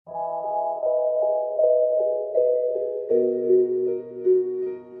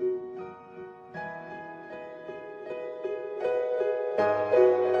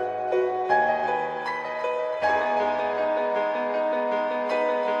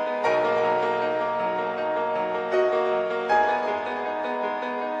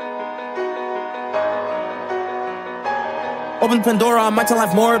Open Pandora, I might tell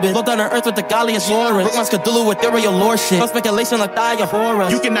life morbid. Float down to earth with the Gallius Lauren. Put my Skadulu ethereal lordship. No speculation like Thaya Horror.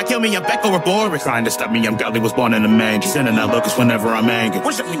 You cannot kill me, I'm back over Boris. Trying to stop me, I'm godly, was born in a manger. Sending out locusts whenever I'm angry.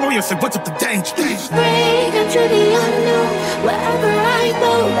 What's up, what's up the danger? Break into the unknown. Wherever I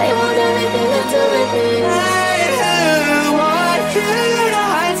go, they want everything to do with me. Why could I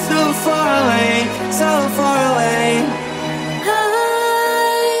hide so far away, so far away?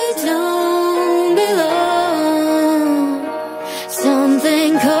 I don't belong.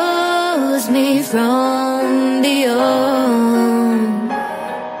 Something calls me from beyond.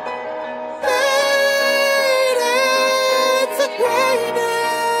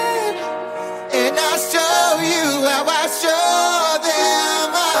 And I'll show you how I show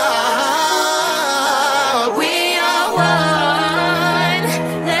them all. We are one.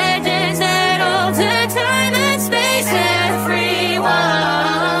 Legends that alter time and space. Everyone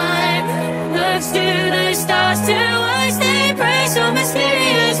looks to the stars to watch they pray. So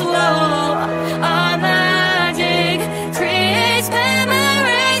mysterious, whoa. Our magic creates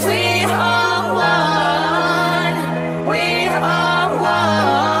memories. We are one. We are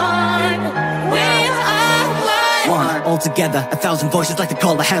one. We are one. All together, 1,000 voices like the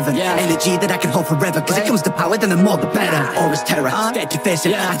call of heaven. Energy that I can hold forever, cause it comes to power, then the more the better. Or is terror, scared to face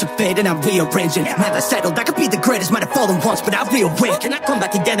it. I took fate and I'm rearranging. Never settled, I could be the greatest. Might have fallen once, but I'll reawaken. I come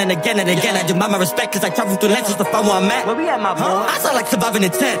back again and again and again. I demand my respect, cause I travel through lenses to find where I'm at. Where we at, my boy? I sound like surviving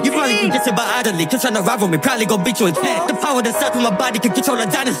in 10. You probably can get it by idly, cause trying to rival me, probably gon' beat you in 10. The power that's set from my body can control a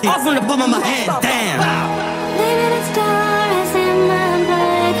dynasty. All from the bottom of my hand, damn. Living in stars in my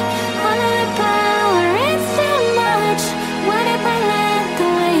blood. All of the power, it's too much. What if I let the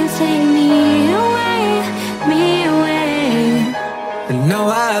waves take me away, me away? No,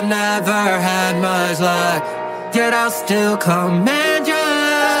 I've never had much luck, yet I'll still command you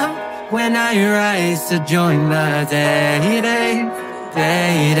when I rise to join the day.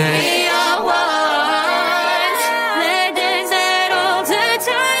 We are one. Legends that alter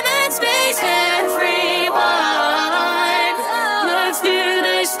time and space. Everyone looks to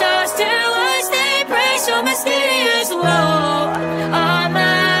the stars to watch they pray. So mysterious, whoa. Our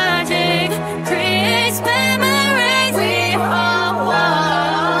magic creates memories. We are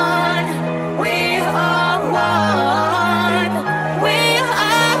one. We are one. We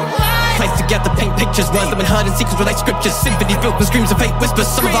are one. Place together, paint pictures, words that been heard in secrets were like scriptures. Symphony built with screams of fate whispers.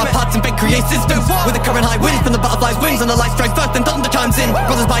 Some of our parts in fate create systems with the current high winds from the butterfly's wings. And the light strike first and thunder chimes in.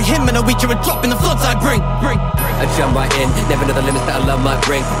 Brothers by him and a weaker a drop in the floods I bring. I jump right in, never know the limits that I love might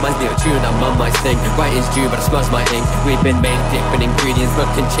bring. Mine's the tune, I'm on my sing. Writing's due, but I smudge my ink. We've been made of different ingredients, but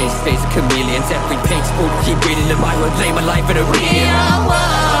can change the face of chameleons. Every page, keep reading the Bible, lay my life in a reading.